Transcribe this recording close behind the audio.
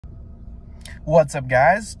What's up,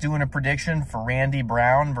 guys? Doing a prediction for Randy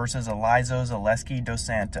Brown versus Elizeu Zaleski dos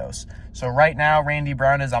Santos. So right now, Randy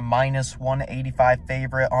Brown is a minus 185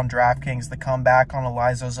 favorite on DraftKings. The comeback on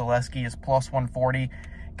Elizeu Zaleski is plus 140.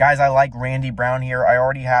 Guys, I like Randy Brown here. I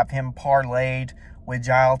already have him parlayed with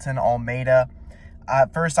Jailton Almeida.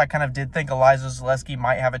 At first, I kind of did think Elizeu Zaleski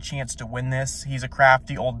might have a chance to win this. He's a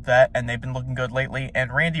crafty old vet, and they've been looking good lately.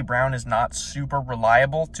 And Randy Brown is not super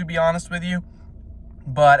reliable, to be honest with you.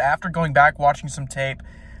 But after going back, watching some tape,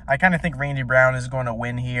 I kind of think Randy Brown is going to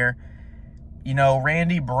win here. You know,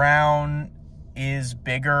 Randy Brown is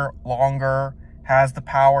bigger, longer, has the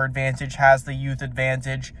power advantage, has the youth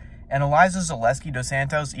advantage. And Elizeu Zaleski dos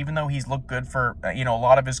Santos, even though he's looked good for, a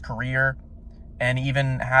lot of his career and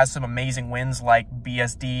even has some amazing wins like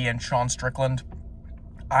BSD and Sean Strickland,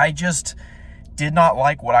 I just did not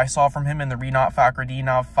like what I saw from him in the Rinat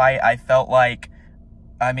Fakhretdinov fight. I felt like,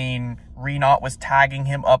 Rinat was tagging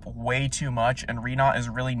him up way too much, and Rinat is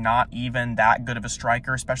really not even that good of a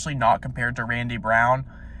striker, especially not compared to Randy Brown.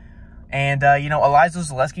 And, Elizeu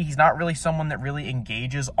Zaleski, he's not really someone that really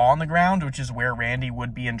engages on the ground, which is where Randy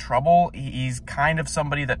would be in trouble. He's kind of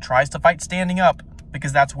somebody that tries to fight standing up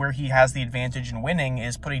because that's where he has the advantage in winning,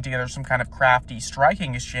 is putting together some kind of crafty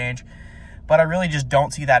striking exchange. But I really just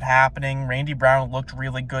don't see that happening. Randy Brown looked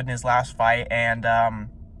really good in his last fight, and,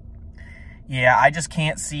 yeah, I just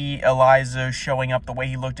can't see Elizeu showing up the way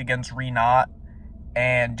he looked against Rinat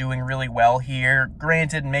and doing really well here.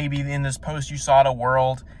 Granted, maybe in this post-USADA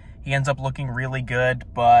world, he ends up looking really good,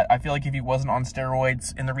 but I feel like if he wasn't on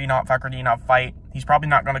steroids in the Rinat Fakhretdinov fight, he's probably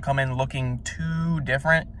not going to come in looking too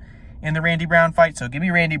different in the Randy Brown fight. So give me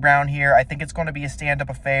Randy Brown here. I think it's going to be a stand-up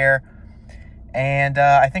affair. And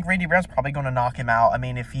I think Randy Brown's probably going to knock him out. I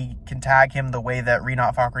mean, if he can tag him the way that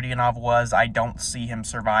Rinat Fakhretdinov was, I don't see him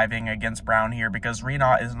surviving against Brown here because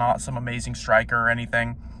Rinat is not some amazing striker or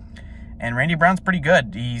anything. And Randy Brown's pretty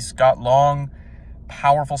good. He's got long,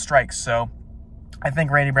 powerful strikes. So I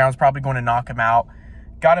think Randy Brown's probably going to knock him out.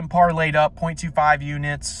 Got him parlayed up, 0.25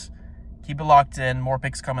 units. Keep it locked in. More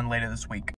picks coming later this week.